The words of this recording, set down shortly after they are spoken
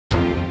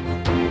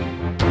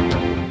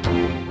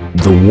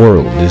The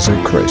world is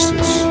a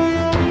crisis.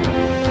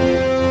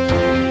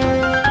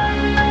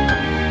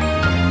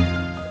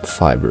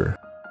 Fiber.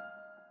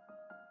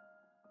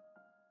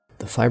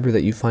 The fiber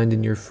that you find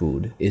in your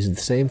food is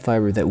the same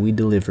fiber that we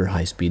deliver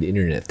high-speed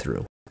internet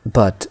through.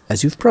 But,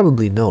 as you've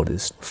probably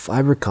noticed,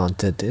 fiber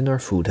content in our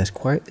food has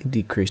quietly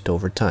decreased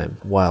over time,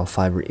 while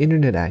fiber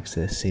internet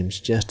access seems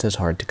just as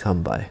hard to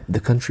come by.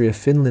 The country of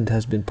Finland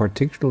has been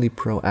particularly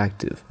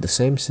proactive. The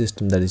same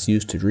system that is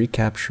used to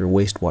recapture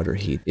wastewater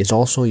heat is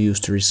also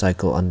used to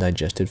recycle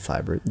undigested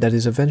fiber that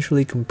is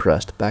eventually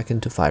compressed back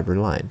into fiber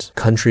lines.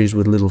 Countries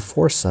with little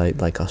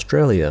foresight, like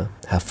Australia,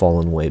 have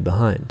fallen way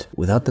behind.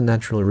 Without the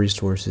natural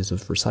resources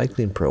of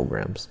recycling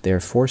programs, they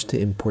are forced to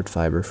import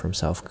fiber from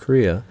South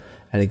Korea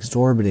at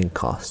exorbitant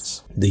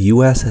costs. The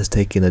US has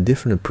taken a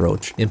different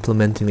approach,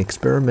 implementing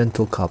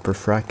experimental copper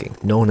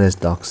fracking, known as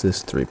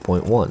DOCSIS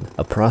 3.1,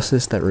 a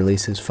process that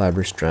releases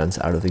fiber strands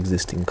out of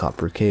existing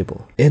copper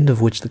cable, and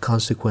of which the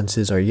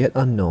consequences are yet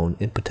unknown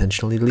and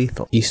potentially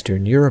lethal.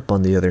 Eastern Europe,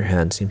 on the other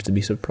hand, seems to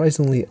be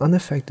surprisingly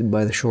unaffected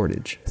by the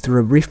shortage.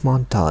 Through a brief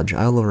montage,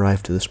 I'll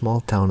arrive to the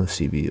small town of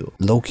Sibiu,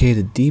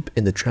 located deep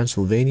in the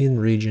Transylvanian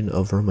region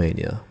of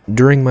Romania.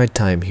 During my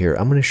time here,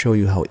 I'm going to show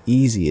you how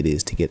easy it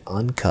is to get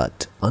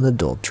uncut,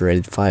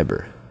 unadulterated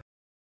fiber.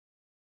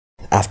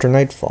 After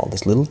nightfall,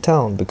 this little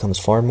town becomes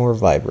far more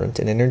vibrant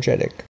and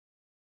energetic.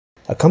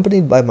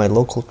 Accompanied by my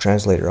local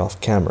translator off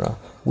camera,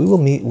 we will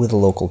meet with a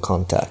local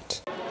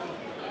contact.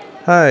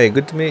 Hi,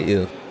 good to meet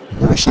you.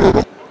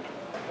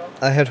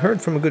 I had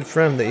heard from a good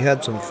friend that you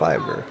had some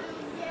fiber.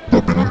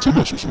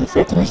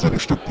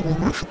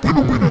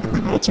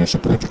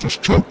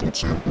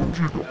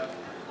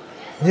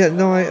 Yeah,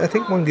 no, I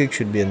think 1 gig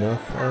should be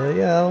enough.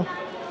 Yeah,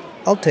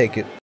 I'll take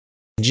it.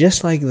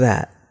 Just like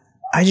that,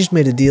 I just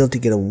made a deal to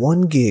get a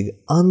 1 gig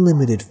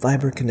unlimited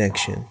fiber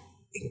connection.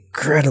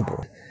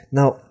 Incredible.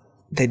 Now,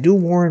 they do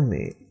warn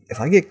me, if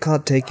I get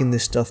caught taking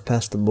this stuff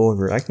past the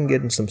border, I can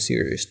get in some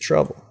serious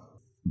trouble.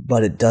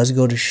 But it does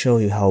go to show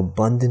you how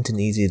abundant and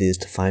easy it is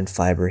to find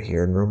fiber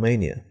here in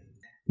Romania.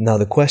 Now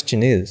the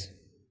question is,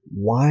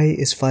 why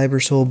is fiber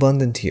so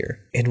abundant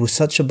here? And with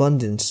such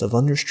abundance of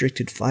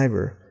unrestricted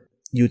fiber,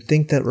 you'd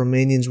think that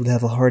Romanians would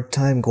have a hard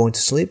time going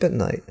to sleep at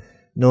night,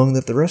 knowing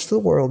that the rest of the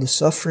world is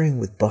suffering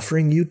with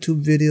buffering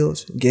YouTube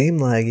videos, game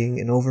lagging,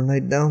 and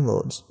overnight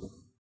downloads.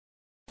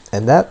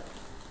 And that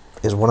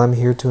is what I'm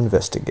here to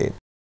investigate.